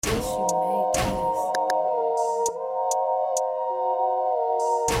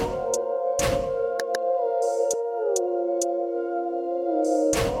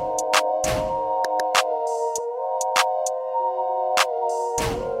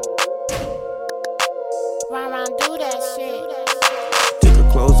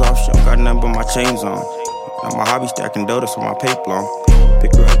she don't got nothing but my chains on. Now my hobby stacking dough, that's on my paper long.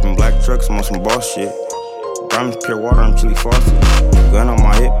 Pick her up in black trucks, I'm on some boss shit. Diamonds, pure water, I'm chili faucet. Gun on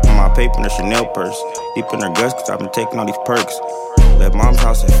my hip, on my paper, and a Chanel purse. Deep in her guts, cause I've been taking all these perks. Left mom's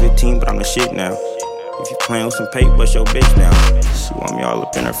house at 15, but I'm the shit now. If you playing with some paper, bust your bitch down. She want me all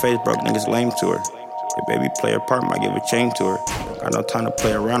up in her face, broke niggas lame to her. If baby play her part, might give a chain to her. Got no time to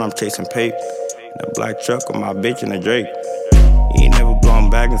play around, I'm chasing paper. That black truck with my bitch and a Drake. He ain't never blowing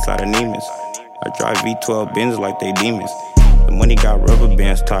back inside of Neiman's. I drive V12 Benz like they demons. The money got rubber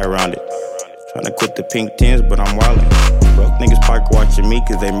bands tied around it. Tryna quit the pink tins, but I'm wildin'. Broke niggas pocket watching me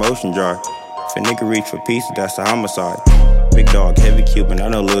cause they motion jar. If a nigga reach for pieces, that's a homicide. Big dog, heavy Cuban, I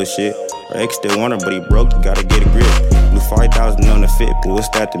know little shit. Her ex still want her, but he broke, you gotta get a grip. Blew 5,000 on the fit, but what's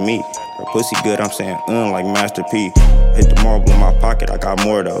that to me? Her pussy good, I'm saying like Master P. Hit the marble in my pocket, I got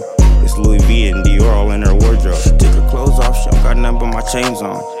more though. It's Louis V and Dior all in her wardrobe. She took her clothes off, she don't got nothing but my chains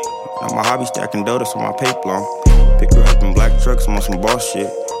on. Now my hobby stacking dough, that's on my paper long. Pick her up in black trucks, I'm on some boss shit.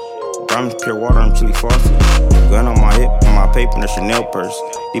 Diamonds, pure water, I'm chili faucet. Gun on my hip, on my paper, and a Chanel purse.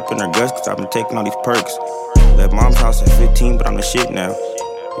 Deep in her guts, cause I've been taking all these perks. Left mom's house at 15, but I'm the shit now.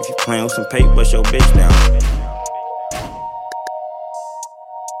 If you playing with some paper, bust your bitch down.